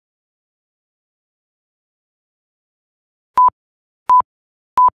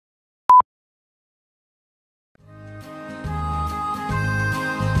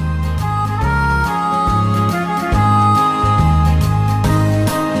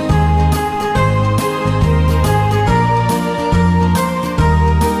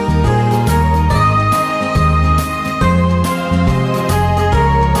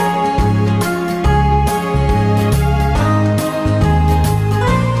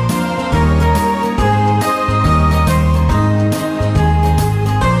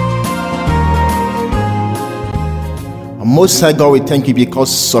Most High God, we thank you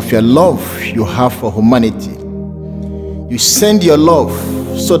because of your love you have for humanity. You send your love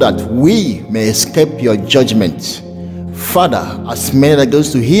so that we may escape your judgment. Father, as many that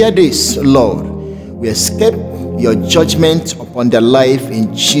goes to hear this, Lord, we escape your judgment upon their life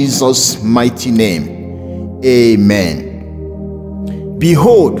in Jesus' mighty name. Amen.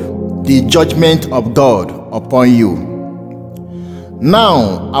 Behold the judgment of God upon you.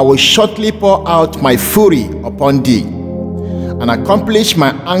 Now I will shortly pour out my fury upon thee, and accomplish my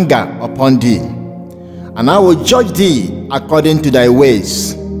anger upon thee. And I will judge thee according to thy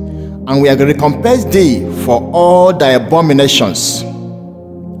ways, and will recompense thee for all thy abominations.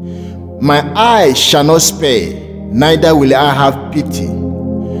 My eyes shall not spare, neither will I have pity.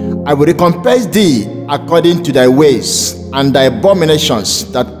 I will recompense thee according to thy ways and thy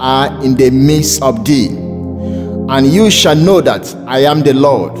abominations that are in the midst of thee. And you shall know that I am the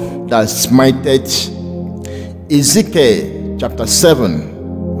Lord that smiteth. Ezekiel chapter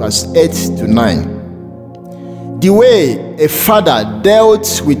 7, verse 8 to 9. The way a father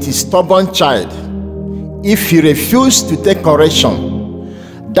dealt with his stubborn child, if he refused to take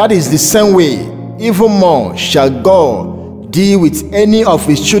correction, that is the same way, even more, shall God deal with any of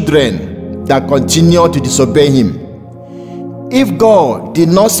his children that continue to disobey him. If God did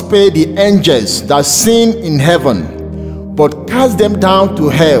not spare the angels that sin in heaven, but cast them down to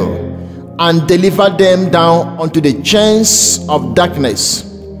hell and deliver them down unto the chains of darkness,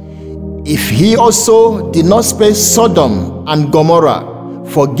 if he also did not spare Sodom and Gomorrah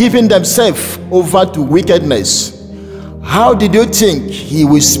for giving themselves over to wickedness, how did you think he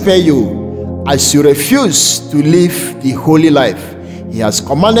will spare you as you refuse to live the holy life he has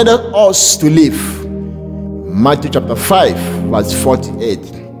commanded us to live? Matthew chapter 5, verse 48.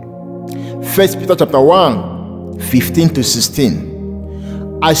 1 Peter chapter 1, 15 to 16.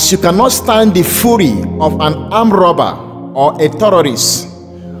 As you cannot stand the fury of an armed robber or a terrorist,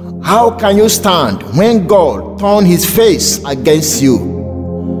 how can you stand when God turned his face against you?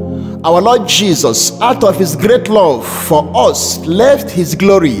 Our Lord Jesus, out of his great love for us, left his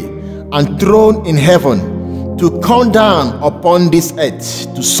glory and throne in heaven to come down upon this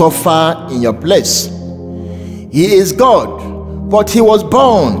earth to suffer in your place. He is God, but he was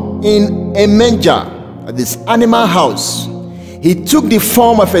born in a manger at this animal house. He took the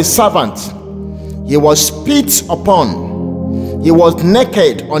form of a servant. He was spit upon. He was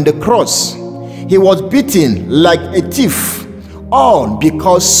naked on the cross. He was beaten like a thief, all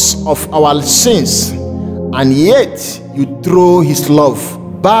because of our sins. And yet you throw his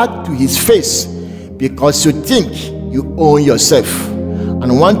love back to his face because you think you own yourself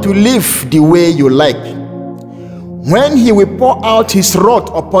and want to live the way you like. When he will pour out his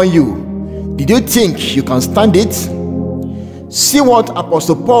wrath upon you, did you think you can stand it? See what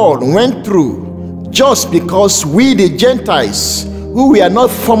Apostle Paul went through just because we the Gentiles, who were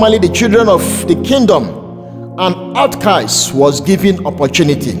not formerly the children of the kingdom and outcasts, was given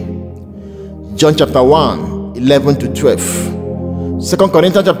opportunity. John chapter 1, 11 to 12. 2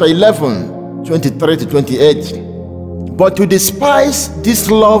 Corinthians chapter 11, 23 to 28. But to despise this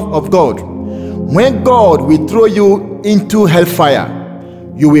love of God, when God will throw you into hellfire,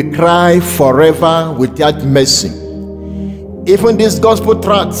 you will cry forever without mercy. Even this gospel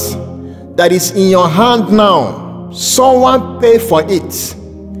tract that is in your hand now, someone pay for it.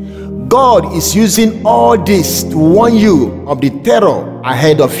 God is using all this to warn you of the terror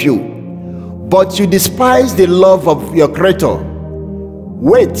ahead of you. But you despise the love of your Creator.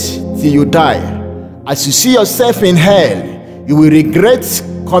 Wait till you die. As you see yourself in hell, you will regret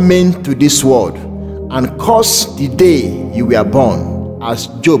coming to this world and curse the day you were born, as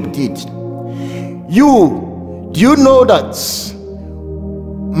Job did. Do you know that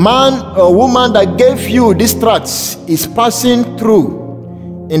man or woman that gave you this tract is passing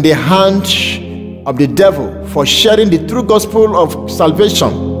through in the hand of the devil for sharing the true gospel of salvation,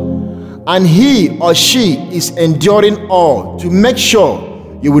 and he or she is enduring all to make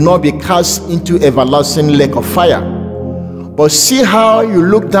sure you will not be cast into everlasting lake of fire? But see how you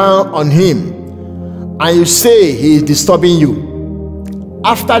look down on him and you say he is disturbing you.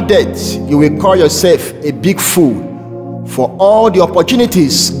 After death, you will call yourself a big fool for all the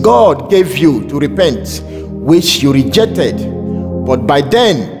opportunities God gave you to repent, which you rejected. But by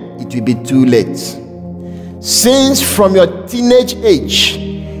then, it will be too late. Since from your teenage age,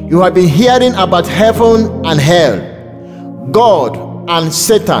 you have been hearing about heaven and hell, God and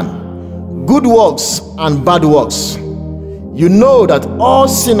Satan, good works and bad works. You know that all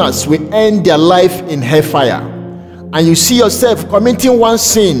sinners will end their life in hellfire, and you see yourself committing one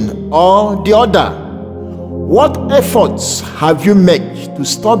sin or the other. What efforts have you made to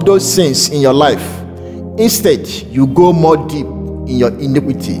stop those sins in your life? Instead, you go more deep in your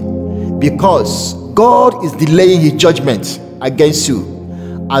iniquity, because God is delaying his judgment against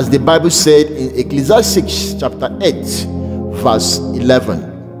you, as the Bible said in Ecclesiastes chapter 8 verse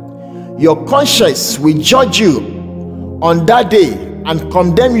 11. Your conscience will judge you on that day and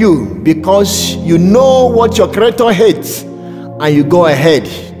condemn you, because you know what your Creator hates, and you go ahead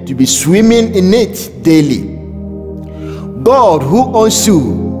to be swimming in it daily. God, who owns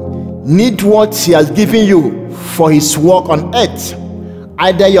you, needs what he has given you for his work on earth,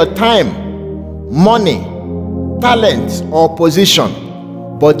 either your time, money, talent, or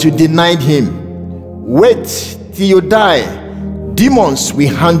position, but you denied him. Wait till you die. Demons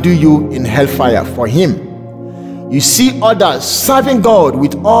will handle you in hellfire for him. You see others serving God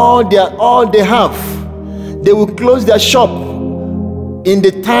with all they have. They will close their shop in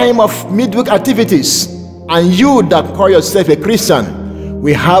the time of midweek activities, and you that call yourself a Christian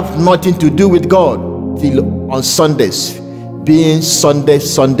will have nothing to do with God till on Sundays, being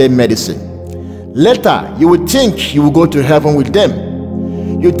Sunday medicine. Later, you will think you will go to heaven with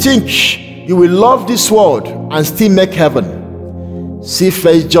them. You think you will love this world and still make heaven. See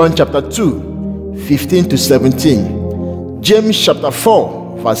 1 John chapter 2, 15 to 17. James chapter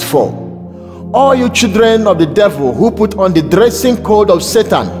 4, verse 4. All you children of the devil who put on the dressing code of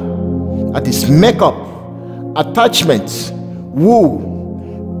Satan, that is makeup, attachments, wool,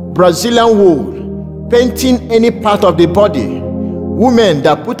 Brazilian wool, painting any part of the body, women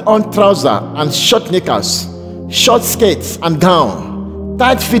that put on trousers and short knickers, short skirts and gown,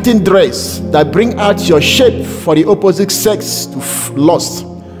 tight-fitting dress that bring out your shape for the opposite sex to lust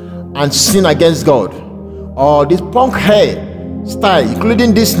and sin against God, or this punk hair style,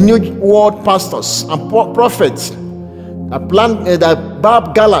 including these new world pastors and prophets that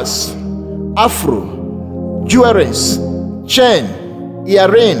barb galas, afro, jewelries, chain,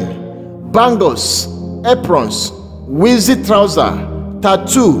 earring, bangles, aprons, wizy trouser,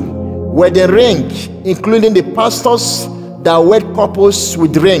 tattoo, wedding ring, including the pastors that wed couples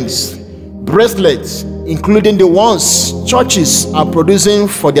with rings, bracelets, including the ones churches are producing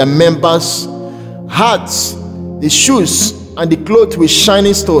for their members, hats, the shoes and the clothes with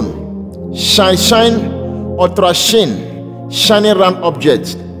shining stone, shine, ultra shine, shining round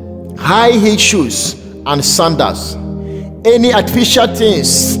objects, high heel shoes and sandals, any artificial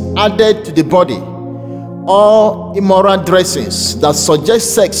things added to the body, or immoral dressings that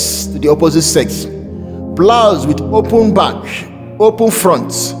suggest sex to the opposite sex, blouse with open back, open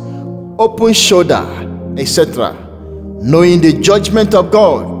front, open shoulder, etc., knowing the judgment of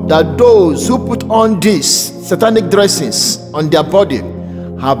God, that those who put on these satanic dressings on their body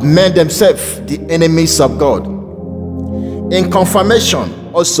have made themselves the enemies of God. In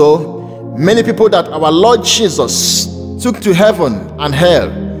confirmation also, many people that our Lord Jesus took to heaven and hell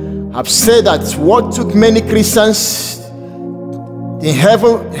have said that what took many Christians in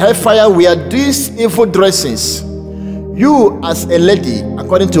hellfire were these evil dressings. You as a lady,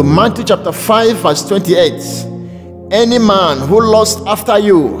 according to Matthew chapter 5 verse 28, any man who lusts after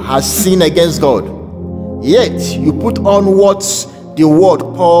you has sinned against God. Yet you put on what the world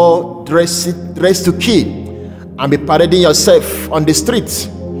call dress to kill, and be parading yourself on the streets.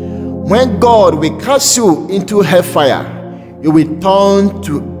 When God will cast you into hellfire, you will turn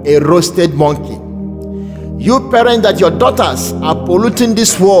to a roasted monkey. You parents that your daughters are polluting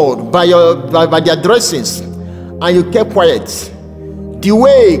this world by their dressings, and you kept quiet. The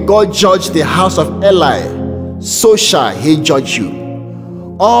way God judged the house of Eli, so shall he judge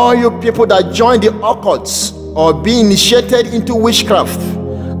you. All you people that join the occults or be initiated into witchcraft,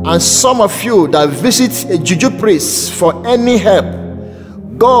 and some of you that visit a juju priest for any help,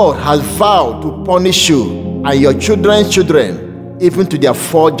 God has vowed to punish you and your children's children, even to their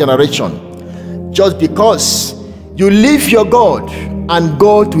fourth generation, just because you leave your God and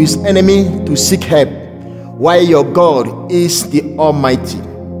go to his enemy to seek help, while your God is the Almighty.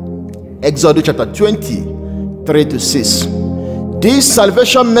 Exodus chapter 20, 3 to 6. These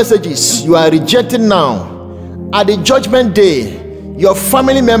salvation messages you are rejecting now, at the judgment day, your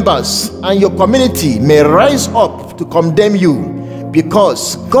family members and your community may rise up to condemn you,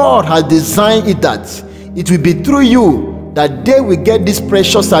 because God has designed it that it will be through you that they will get this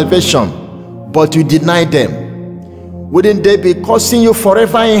precious salvation, but you deny them. Wouldn't they be cursing you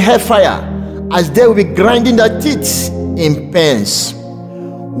forever in hellfire, as they will be grinding their teeth in pains?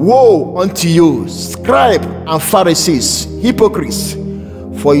 Woe unto you, scribes and Pharisees, hypocrites!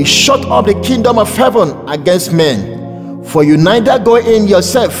 For you shut up the kingdom of heaven against men. For you neither go in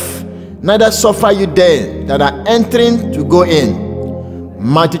yourself, neither suffer you them that are entering to go in.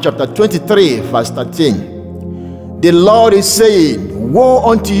 Matthew chapter 23 verse 13. The Lord is saying, woe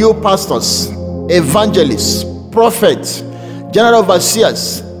unto you pastors, evangelists, prophets, general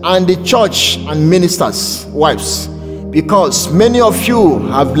overseers, and the church and ministers' wives, because many of you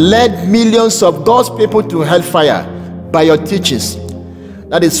have led millions of God's people to hellfire by your teachings.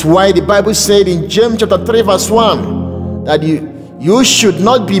 That is why the Bible said in James chapter 3 verse 1 that you should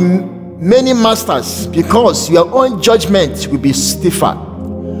not be many masters, because your own judgment will be stiffer.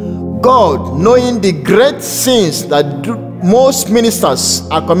 God, knowing the great sins that most ministers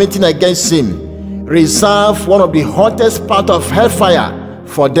are committing against him, reserved one of the hottest parts of hellfire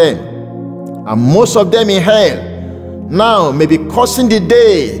for them, and most of them in hell now may be cursing the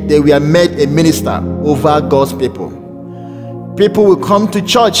day they were made a minister over God's people. People will come to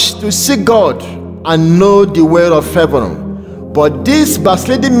church to seek God and know the way of heaven, but these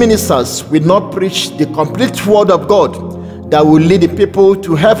backsliding ministers will not preach the complete word of God that will lead the people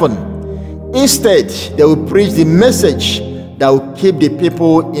to heaven. Instead, they will preach the message that will keep the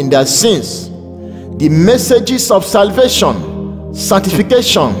people in their sins. The messages of salvation,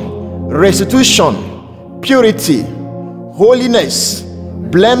 sanctification, restitution, purity, holiness,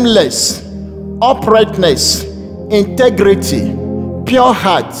 blameless, uprightness, integrity, pure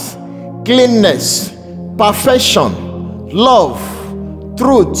heart, cleanness, perfection, love,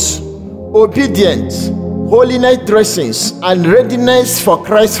 truth, obedience, holiness dressings, and readiness for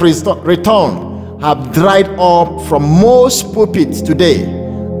Christ's return have dried up from most pulpits today,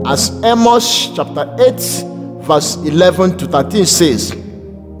 as Amos chapter 8 verse 11 to 13 says.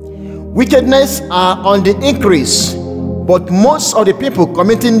 Wickedness are on the increase, but most of the people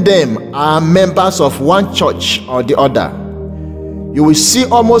committing them are members of one church or the other. You will see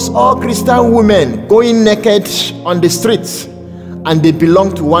almost all Christian women going naked on the streets, and they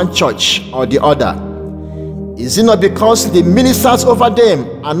belong to one church or the other. Is it not because the ministers over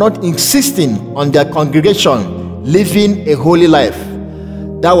them are not insisting on their congregation living a holy life?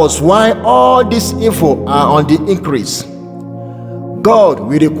 That was why all these evil are on the increase. God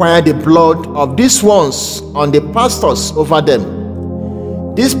will require the blood of these ones on the pastors over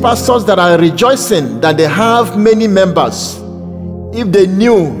them. These pastors that are rejoicing that they have many members, if they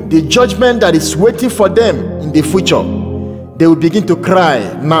knew the judgment that is waiting for them in the future, they will begin to cry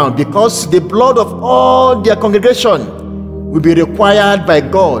now, because the blood of all their congregation will be required by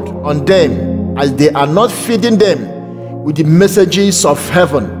God on them, as they are not feeding them with the messages of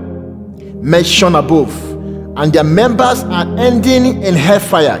heaven mentioned above, and their members are ending in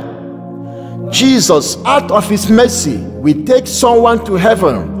hellfire. Jesus, out of his mercy, will take someone to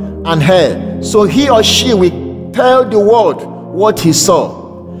heaven and hell, so he or she will tell the world what he saw.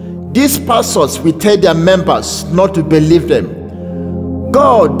 These pastors will tell their members not to believe them.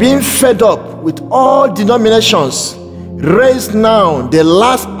 God, being fed up with all denominations, raised now the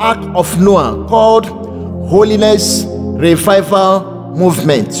last ark of Noah, called Holiness Revival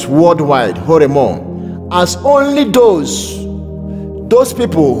Movement worldwide, Horemon, as only those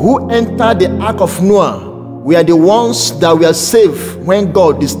people who entered the ark of Noah were the ones that were saved when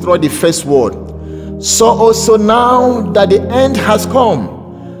God destroyed the first world. So also now that the end has come,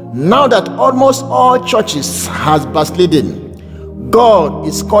 now that almost all churches has backslidden, God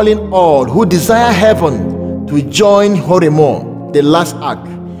is calling all who desire heaven to join Horemon, the last ark,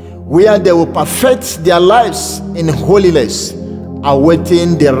 where they will perfect their lives in holiness,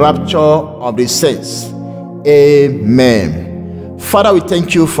 awaiting the rapture of the saints. Amen. Father, we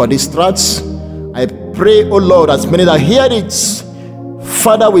thank you for these tracts. I pray, O Lord, as many that hear it,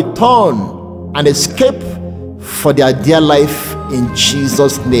 Father, we turn and escape for their dear life in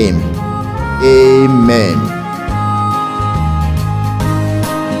Jesus' name. Amen.